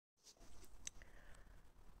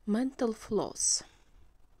Mental flaws.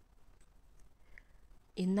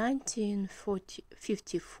 In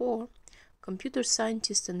 1954, computer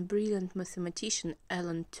scientist and brilliant mathematician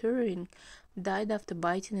Alan Turing died after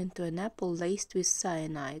biting into an apple laced with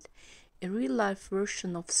cyanide, a real-life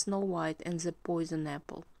version of Snow White and the Poison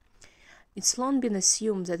Apple. It's long been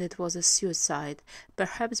assumed that it was a suicide,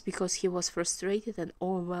 perhaps because he was frustrated and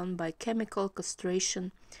overwhelmed by chemical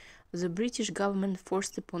castration the British government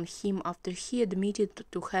forced upon him after he admitted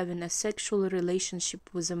to having a sexual relationship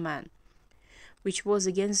with a man, which was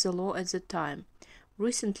against the law at the time.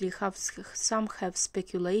 Recently, some have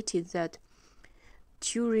speculated that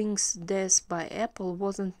Turing's death by apple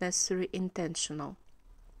wasn't necessarily intentional.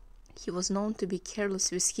 He was known to be careless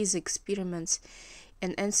with his experiments,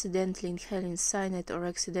 and accidentally inhaling cyanide or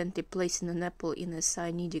accidentally placing an apple in a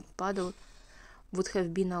cyanidic puddle would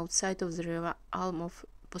have been outside of the realm of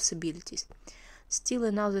possibilities. Still,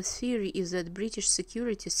 another theory is that British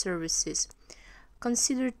security services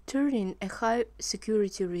considered Turing a high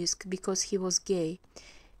security risk because he was gay,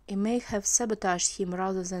 and may have sabotaged him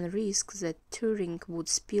rather than risk that Turing would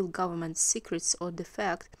spill government secrets or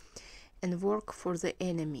defect and work for the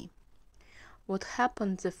enemy. What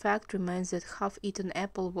happened, the fact remains that half-eaten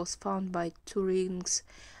apple was found by Turing's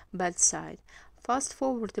bedside. Fast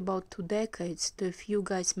forward about 2 decades to a few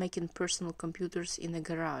guys making personal computers in a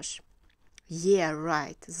garage. Yeah,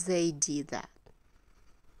 right, they did that.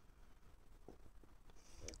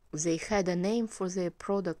 They had a name for their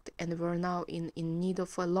product and were now in need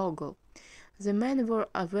of a logo. The men were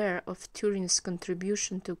aware of Turing's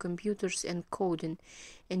contribution to computers and coding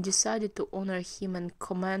and decided to honor him and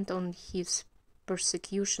comment on his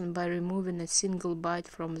persecution by removing a single byte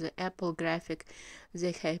from the Apple graphic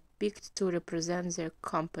they had picked to represent their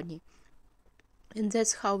company. And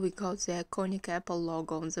that's how we got the iconic Apple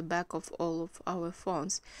logo on the back of all of our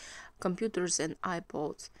phones, computers and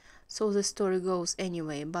iPods. So the story goes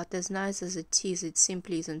anyway, but as nice as it is, it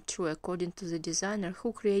simply isn't true according to the designer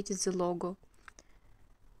who created the logo.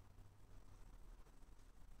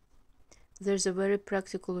 There's a very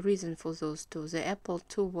practical reason for those two. The Apple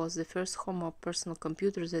II was the first home of personal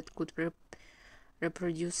computer that could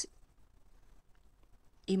reproduce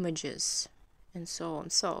images and so on.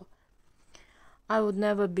 So I would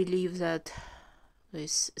never believe that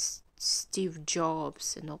this Steve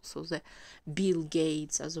Jobs and also the Bill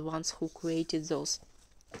Gates are the ones who created those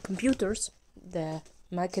computers, the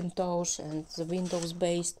Macintosh and the Windows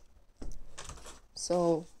based.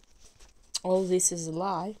 So all this is a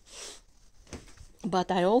lie.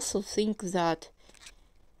 But I also think that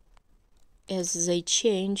as they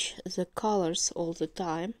change the colors all the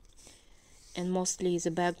time, and mostly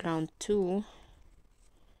the background too,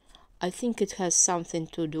 I think it has something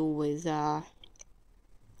to do with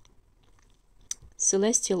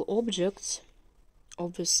celestial objects,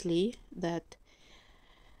 obviously, that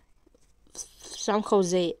somehow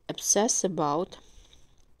they obsess about.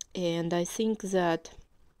 And I think that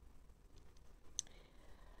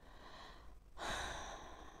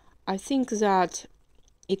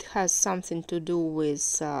it has something to do with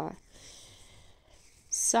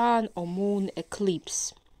sun or moon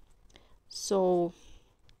eclipse. So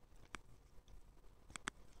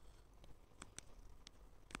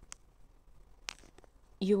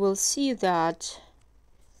you will see that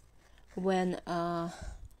when on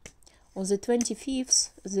the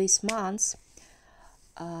 25th this month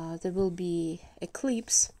there will be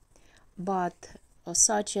eclipse, but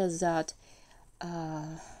such as that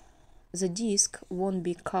the disk won't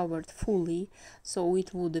be covered fully, so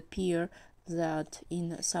it would appear that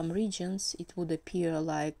in some regions it would appear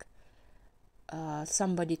like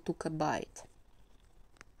somebody took a bite.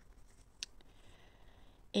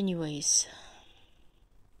 Anyways,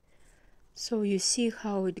 so you see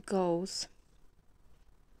how it goes.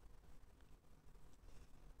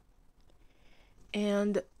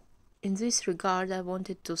 And in this regard, I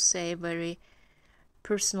wanted to say a very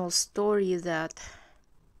personal story that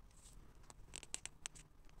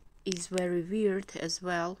is very weird as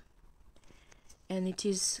well, and it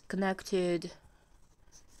is connected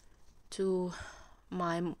to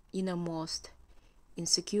my innermost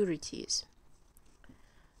insecurities.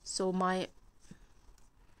 So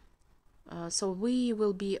we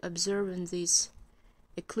will be observing this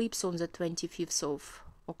eclipse on the 25th of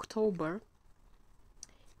October,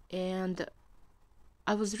 and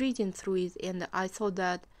I was reading through it and I thought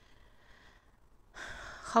that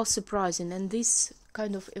how surprising, and this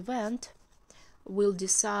kind of event will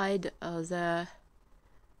decide the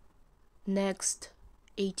next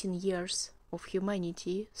 18 years of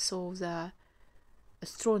humanity, so the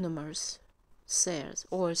astronomers says,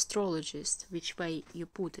 or astrologists, which way you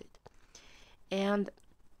put it. And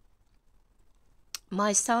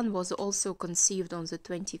My son was also conceived on the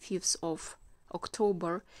 25th of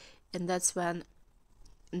October, and that's when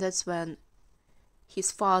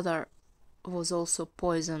his father was also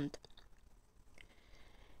poisoned.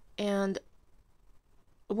 And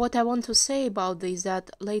what I want to say about this is that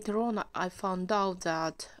later on I found out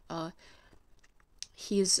that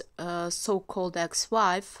his so-called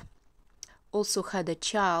ex-wife also had a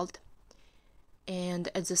child, and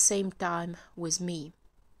at the same time with me.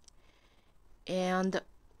 And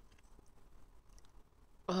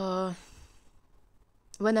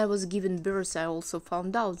when I was given birth, I also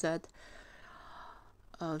found out that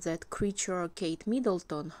that creature Kate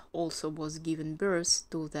Middleton also was given birth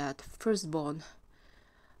to that firstborn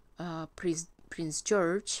Prince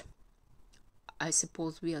George, I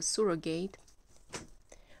suppose via surrogate.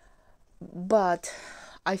 But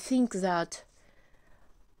I think that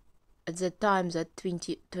at the time that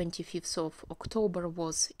 25th of October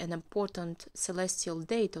was an important celestial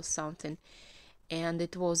date or something, and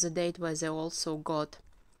it was a date where they also got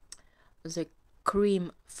the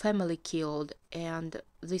Cream family killed, and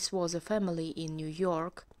this was a family in New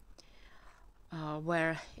York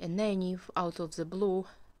where a nanny out of the blue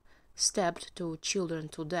stabbed two children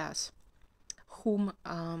to death, whom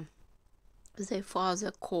their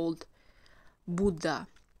father called Buddha.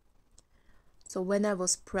 So when I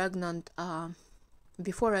was pregnant,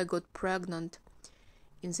 before I got pregnant,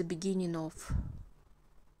 in the beginning of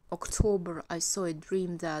October, I saw a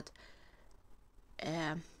dream that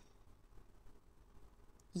a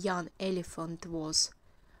young elephant was,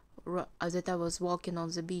 that I was walking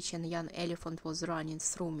on the beach and a young elephant was running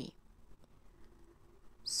through me.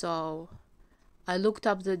 So I looked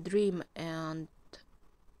up the dream and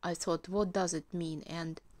I thought, what does it mean?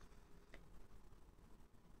 And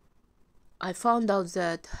I found out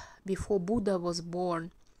that before Buddha was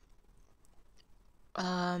born,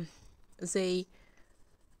 the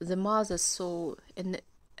mother saw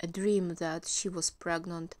a dream that she was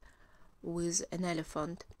pregnant with an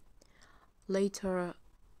elephant. Later,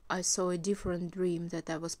 I saw a different dream that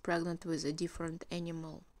I was pregnant with a different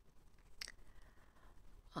animal.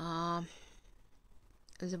 The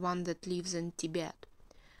one that lives in Tibet.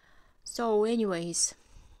 So anyways,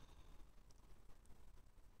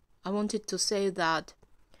 I wanted to say that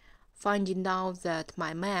finding out that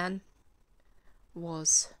my man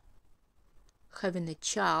was having a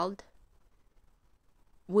child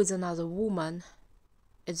with another woman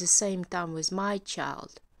at the same time with my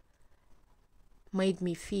child made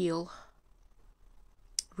me feel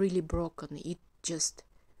really broken. It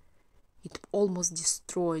almost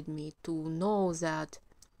destroyed me to know that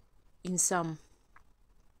in some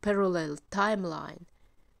parallel timeline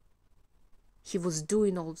he was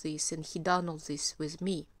doing all this and he done all this with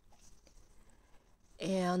me.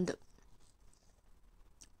 And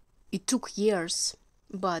it took years,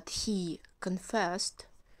 but he confessed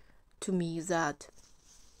to me that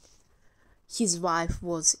his wife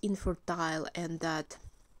was infertile and that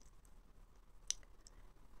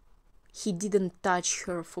he didn't touch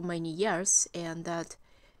her for many years, and that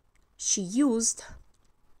she used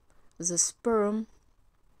the sperm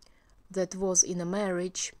that was in a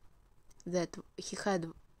marriage that he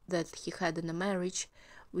had in a marriage,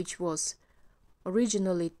 which was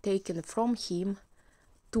originally taken from him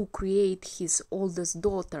to create his oldest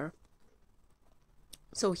daughter.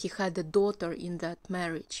 So he had a daughter in that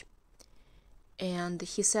marriage. And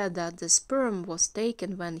he said that the sperm was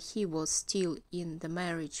taken when he was still in the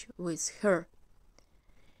marriage with her.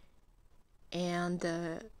 And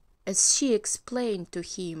as she explained to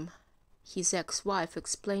him, his ex-wife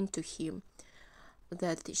explained to him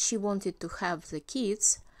that she wanted to have the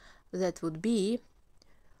kids that would be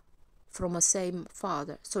from a same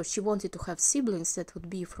father. So she wanted to have siblings that would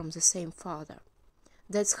be from the same father.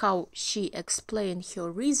 That's how she explained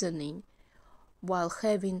her reasoning while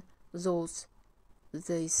having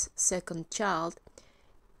this second child.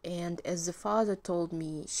 And as the father told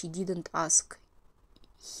me, she didn't ask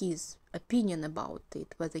his opinion about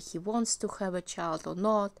it, whether he wants to have a child or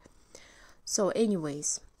not. So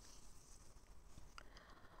anyways,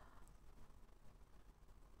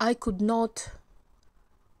 I could not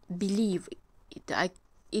believe it.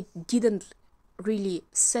 It didn't really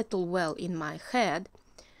settle well in my head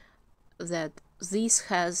that this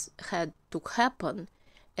had to happen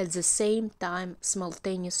at the same time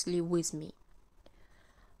simultaneously with me,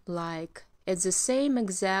 like at the same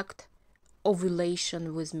exact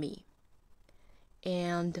ovulation with me.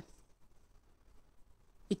 And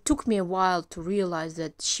it took me a while to realize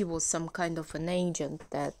that she was some kind of an agent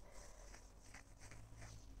that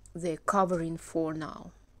they're covering for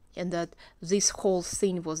now, and that this whole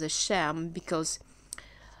thing was a sham, because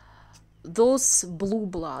those blue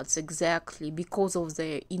bloods, exactly because of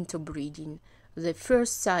their interbreeding, the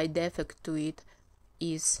first side effect to it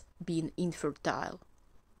is being infertile.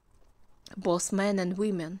 Both men and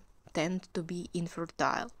women tend to be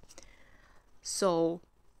infertile. So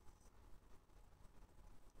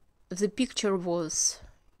the picture was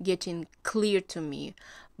getting clear to me,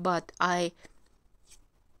 but I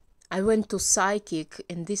went to psychic,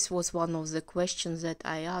 and this was one of the questions that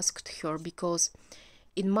I asked her, because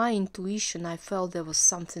in my intuition I felt there was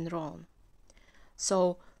something wrong.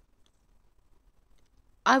 So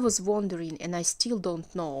I was wondering, and I still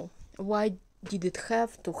don't know, why did it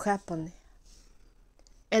have to happen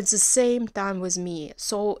at the same time with me,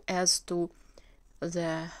 so as to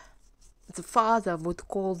the father would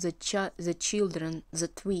call the children the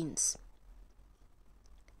twins.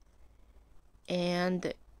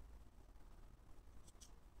 And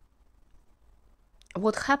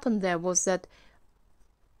what happened there was that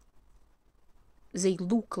they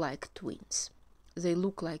look like twins. They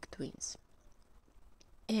look like twins.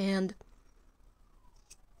 And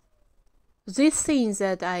these things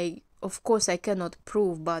that of course I cannot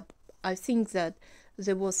prove, but I think that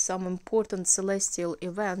there was some important celestial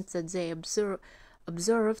event that they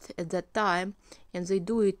observed at that time, and they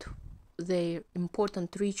do it, their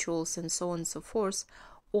important rituals and so on and so forth,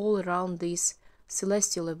 all around these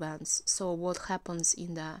celestial events. So what happens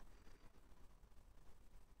in the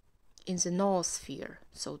noosphere,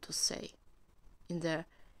 so to say, in the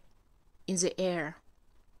air.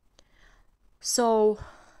 So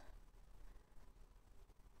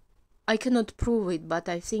I cannot prove it, but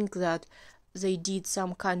I think that they did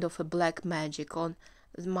some kind of a black magic on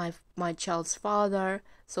my child's father,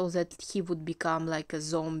 so that he would become like a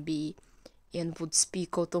zombie and would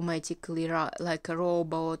speak automatically like a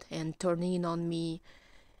robot, and turn in on me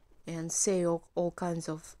and say all kinds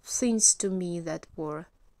of things to me that were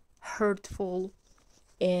hurtful.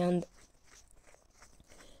 And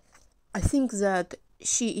I think that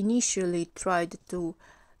she initially tried to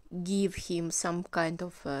give him some kind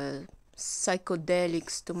of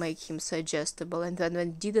psychedelics to make him suggestible, and then when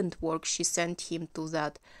it didn't work, she sent him to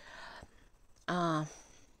that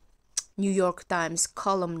New York Times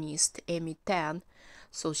columnist Amy Tan,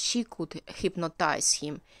 so she could hypnotize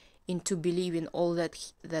him into believing all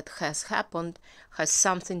that has happened has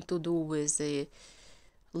something to do with the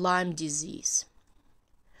Lyme disease.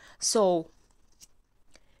 So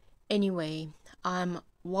anyway, I'm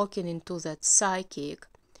walking into that psychic,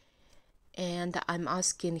 and I'm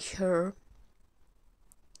asking her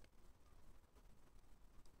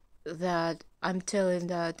that I'm telling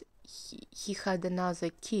that he had another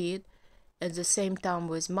kid at the same time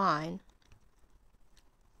with mine,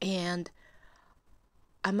 and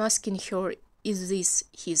I'm asking her, is this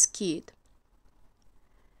his kid?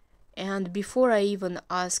 And before I even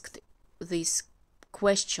asked this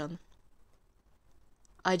question,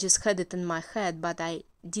 I just had it in my head, but I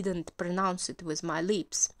didn't pronounce it with my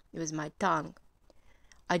lips, with my tongue.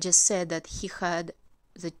 I just said that he had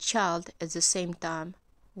the child at the same time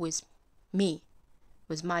with me,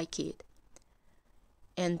 with my kid.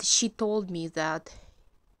 And she told me that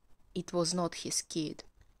it was not his kid.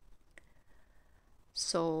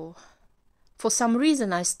 So for some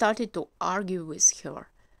reason I started to argue with her.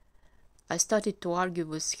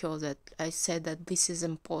 That I said that this is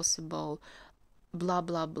impossible, blah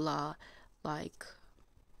blah blah, like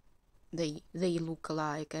they look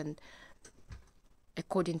alike, and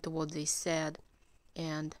according to what they said.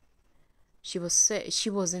 And she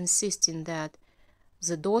was insisting that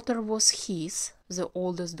the daughter was his, the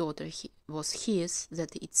oldest daughter was his,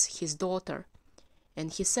 that it's his daughter.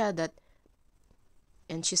 And he said that,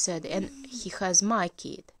 and she said, and he has my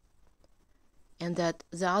kid, and that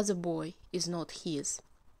the other boy is not his.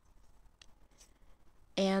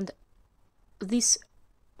 And this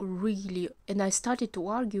really, and I started to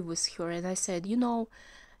argue with her, and I said,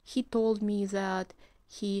 he told me that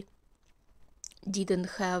he didn't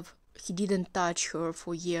touch her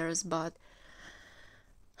for years, but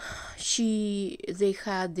they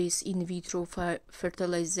had this in vitro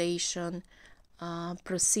fertilization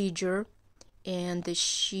procedure, and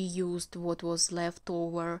she used what was left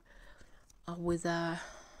over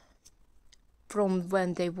from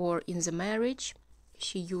when they were in the marriage.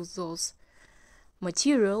 She used those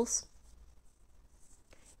materials.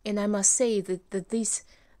 And I must say that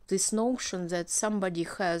this notion that somebody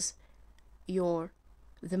has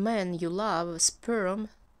the man you love, sperm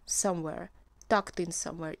somewhere, tucked in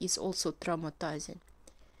somewhere, is also traumatizing.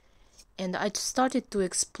 And I started to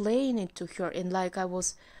explain it to her, and like I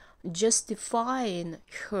was justifying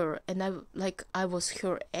her, and I was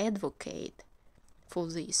her advocate for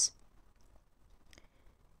this.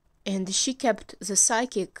 And she kept, the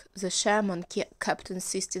psychic, the shaman kept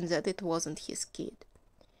insisting that it wasn't his kid.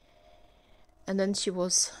 And then she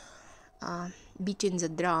was beating the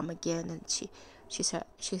drum again, and she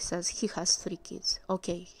says he has 3 kids.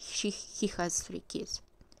 Okay, he has 3 kids.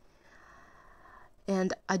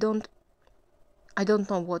 And I don't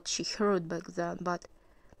know what she heard back then, but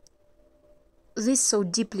this so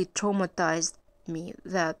deeply traumatized me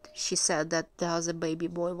that she said that the other baby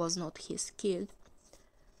boy was not his kid,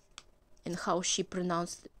 and how she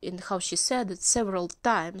pronounced and how she said it several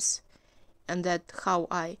times, and that how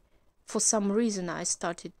for some reason I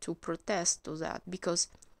started to protest to that, because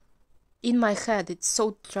in my head it's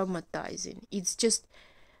so traumatizing. It's just,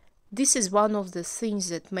 this is one of the things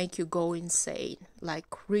that make you go insane.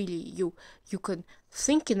 Like really, you can,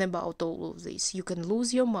 thinking about all of this, you can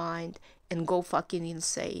lose your mind and go fucking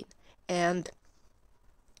insane. And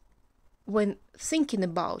when thinking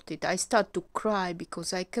about it, I start to cry,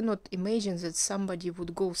 because I cannot imagine that somebody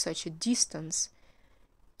would go such a distance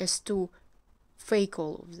as to fake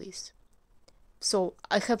all of this. So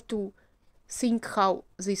I have to think how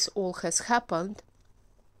this all has happened,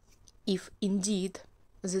 if indeed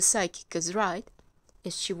the psychic is right,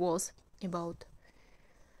 as she was about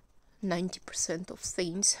 90% of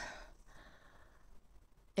things,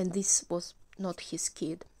 and this was not his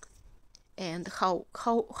kid. And how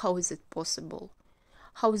is it possible?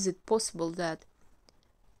 How is it possible that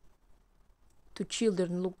 2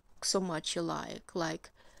 children look so much alike? Like,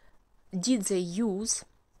 did they use,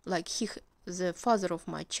 like the father of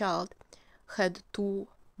my child had 2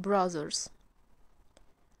 brothers.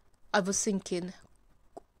 I was thinking,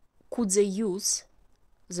 could they use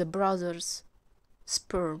the brother's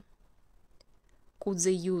sperm? Could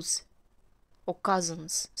they use a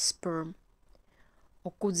cousin's sperm?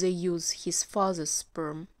 Or could they use his father's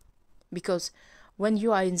sperm? Because when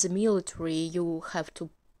you are in the military, you have to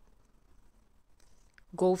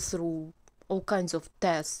go through all kinds of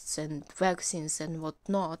tests and vaccines and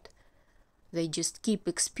whatnot. They just keep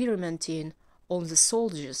experimenting on the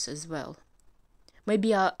soldiers as well.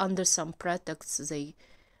 Maybe under some pretexts they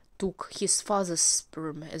took his father's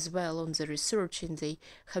sperm as well on the research, and they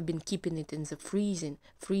have been keeping it in the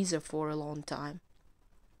freezer for a long time.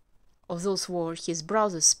 Or those were his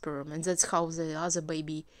brother's sperm, and that's how the other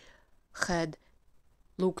baby had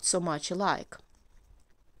looked so much alike.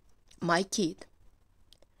 My kid.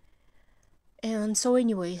 And so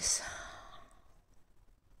anyways,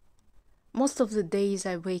 most of the days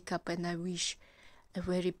I wake up and I wish a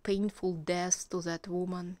very painful death to that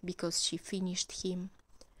woman, because she finished him,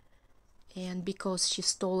 and because she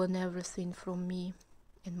stolen everything from me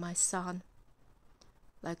and my son.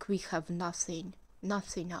 Like, we have nothing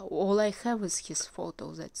now. All I have is his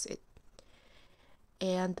photo, that's it.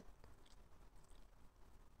 And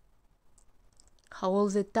how all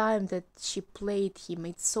the time that she played him,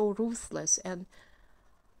 it's so ruthless, and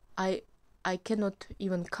I cannot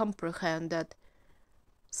even comprehend that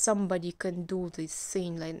somebody can do this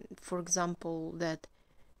thing. Like, for example, that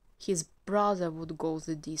his brother would go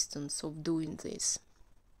the distance of doing this.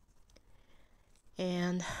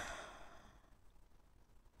 And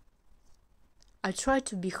I try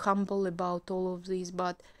to be humble about all of this,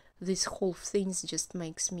 but this whole thing just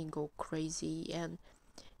makes me go crazy, and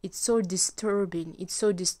it's so disturbing. It's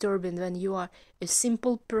so disturbing when you are a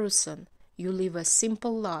simple person, you live a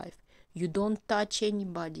simple life, you don't touch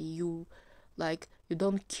anybody, you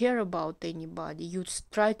don't care about anybody, you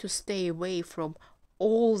try to stay away from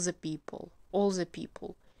all the people,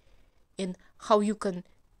 and how you can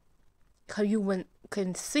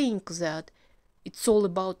think that it's all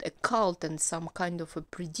about a cult and some kind of a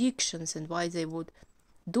predictions and why they would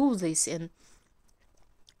do this. And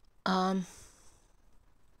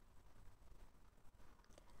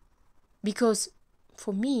because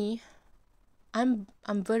for me, I'm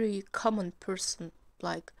very common person,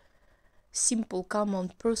 like simple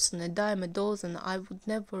common person, a dime a dozen. I would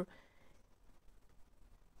never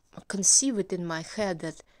conceive it in my head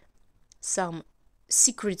that some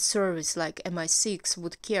secret service like MI6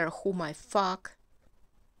 would care whom I fuck,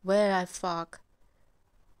 where I fuck,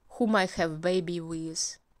 whom I have baby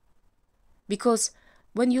with. Because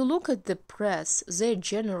when you look at the press, their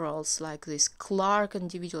generals, like this Clark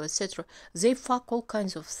individual, etc., they fuck all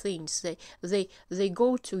kinds of things. They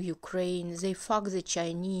go to Ukraine, they fuck the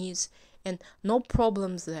Chinese, and no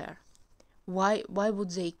problems there. Why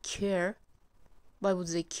would they care? Why would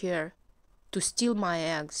they care to steal my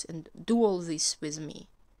eggs and do all this with me?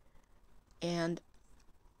 And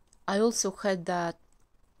I also had that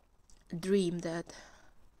dream that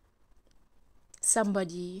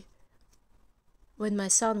somebody when my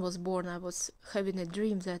son was born, I was having a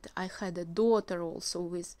dream that I had a daughter also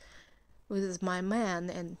with my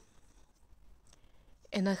man,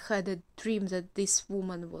 and I had a dream that this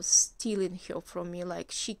woman was stealing her from me,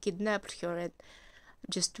 like she kidnapped her, and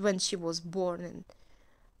just when she was born, and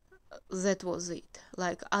that was it.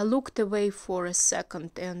 Like I looked away for a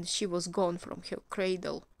second and she was gone from her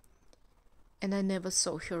cradle, and I never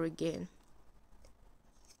saw her again.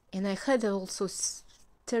 And I had also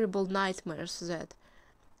terrible nightmares that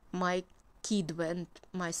my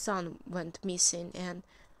son went missing, and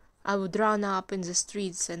I would run up in the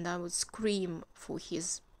streets and I would scream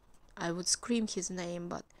his name,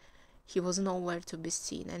 but he was nowhere to be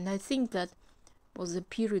seen. And I think that was the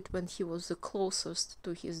period when he was the closest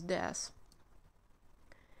to his death.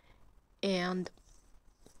 And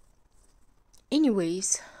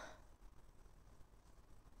anyways,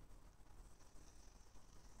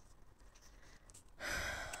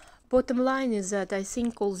 bottom line is that I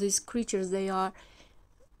think all these creatures, they are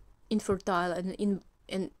infertile and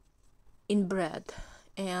inbred,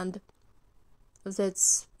 and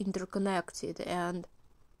that's interconnected. And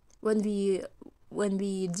when we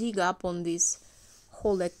dig up on this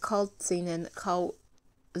whole occult thing, and how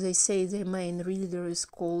they say their main leader is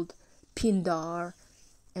called Pindar,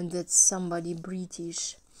 and that's somebody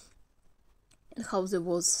British, and how there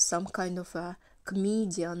was some kind of a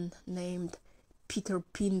comedian named Peter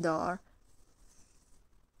Pindar,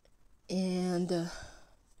 and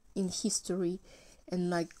in history, and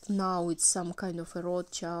like now it's some kind of a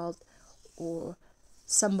Rothschild or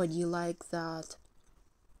somebody like that.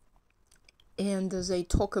 And they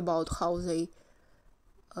talk about how they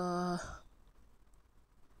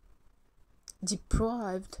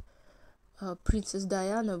deprived Princess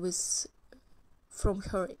Diana from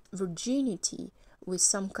her virginity with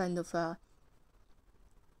some kind of a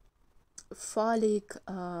phallic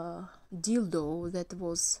dildo that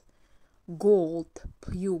was gold,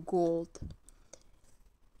 pure gold.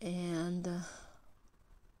 And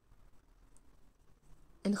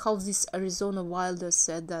how this Arizona Wilder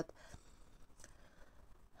said that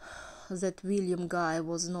William Guy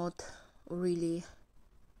was not really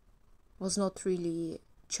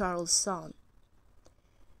Charles' son,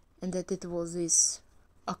 and that it was this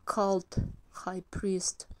occult high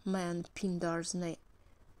priest man Pindar's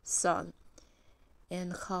son,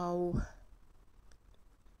 and how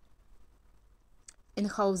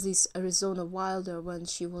this Arizona Wilder, when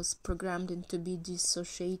she was programmed into be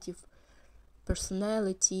dissociative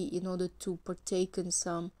personality in order to partake in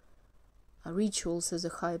some rituals as a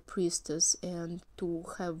high priestess and to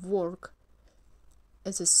have work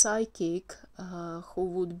as a psychic who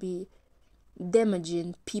would be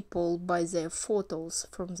damaging people by their photos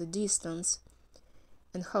from the distance,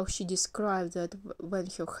 and how she described that when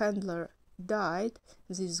her handler died,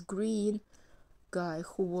 this green guy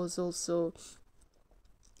who was also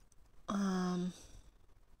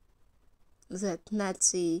that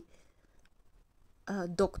Nazi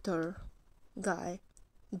doctor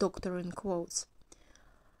in quotes,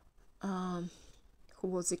 who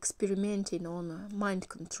was experimenting on mind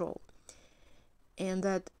control, and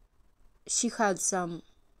that she had some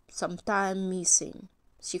time missing.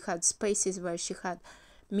 She had spaces where she had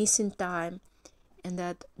missing time, and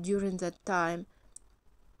that during that time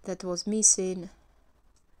that was missing,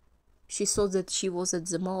 she thought that she was at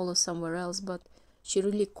the mall or somewhere else, but she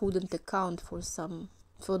really couldn't account for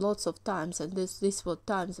lots of times, and these were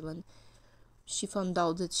times when she found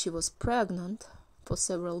out that she was pregnant for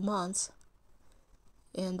several months,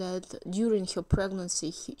 and that during her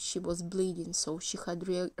pregnancy she was bleeding, so she had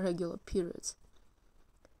regular periods.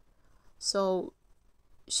 So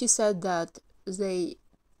she said that they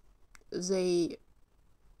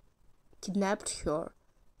kidnapped her,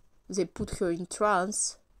 they put her in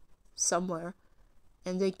trance somewhere,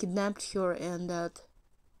 and they kidnapped her, and that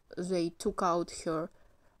they took out her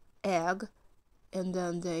egg, and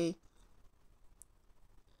then they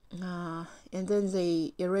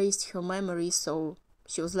erased her memory, so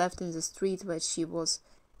she was left in the street where she was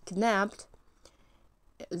kidnapped,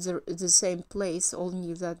 the same place,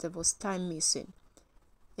 only that there was time missing.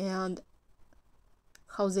 And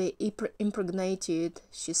how they impregnated,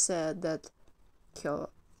 she said that her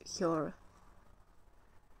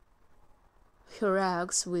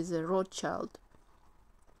eggs with a Rothschild,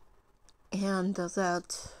 and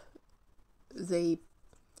that they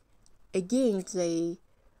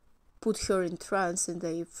put her in trance, and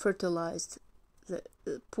they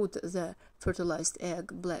put the fertilized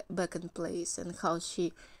egg back in place, and how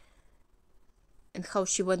she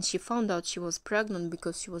when she found out she was pregnant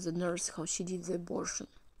because she was a nurse, how she did the abortion.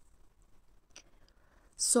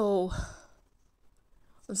 So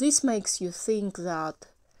This makes you think that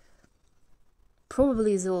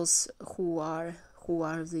probably those who are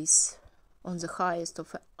this on the highest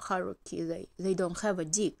of hierarchy, they don't have a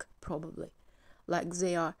dick, probably, like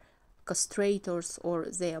they are castrators, or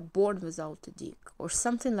they are born without a dick, or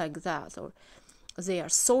something like that, or they are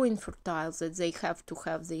so infertile that they have to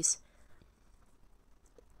have this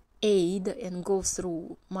aid and go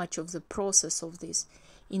through much of the process of this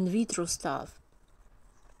in vitro stuff.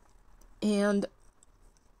 And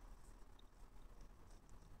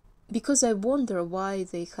because I wonder why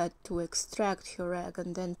they had to extract her egg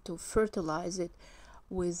and then to fertilize it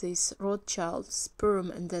with this Rothschild sperm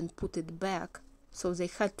and then put it back, so they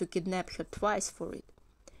had to kidnap her twice for it.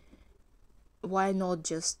 Why not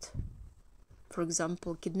just, for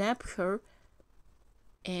example, kidnap her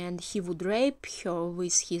and he would rape her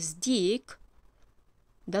with his dick?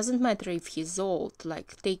 Doesn't matter if he's old,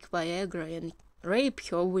 like take Viagra and rape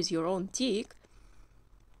her with your own dick.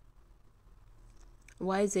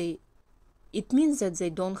 Why they... It means that they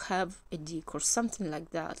don't have a dick or something like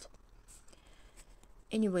that.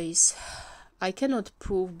 Anyways, I cannot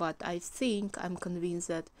prove, but I think, I'm convinced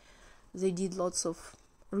that they did lots of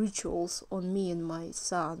rituals on me and my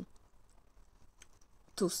son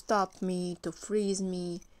to stop me, to freeze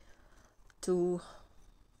me, to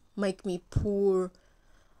make me poor,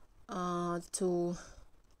 to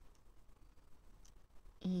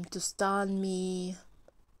stun me,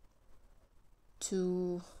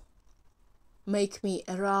 to make me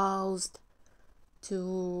aroused,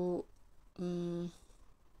 to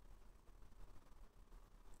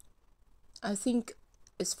I think,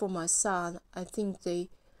 as for my son, I think they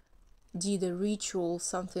did a ritual,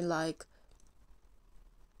 something like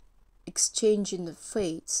exchanging the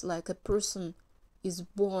fates, like a person is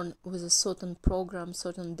born with a certain program,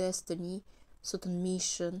 certain destiny, certain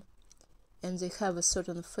mission, and they have a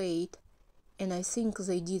certain fate. And I think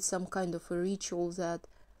they did some kind of a ritual that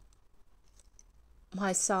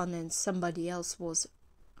my son and somebody else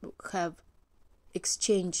have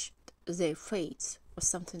exchanged their fates or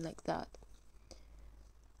something like that.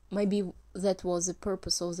 Maybe that was the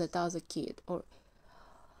purpose of that other kid, or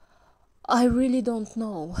I really don't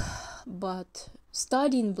know. But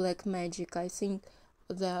studying black magic, I think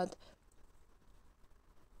that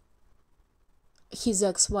his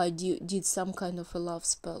ex-wife did some kind of a love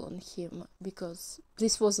spell on him, because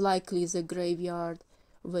this was likely the graveyard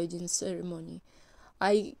wedding ceremony.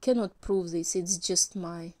 I cannot prove this, it's just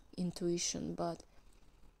my intuition, but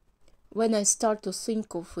when I start to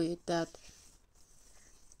think of it, that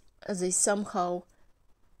they somehow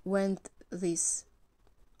went this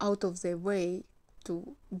out of their way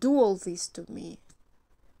to do all this to me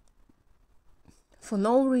for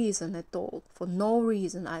no reason at all, for no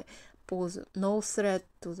reason. I pose no threat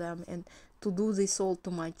to them, and to do this all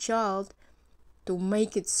to my child, to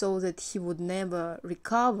make it so that he would never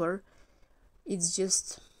recover, it's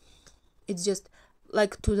just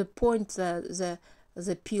like to the point that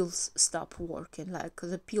the pills stop working. Like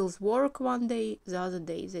the pills work one day, the other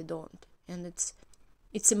day they don't, and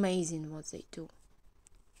it's amazing what they do.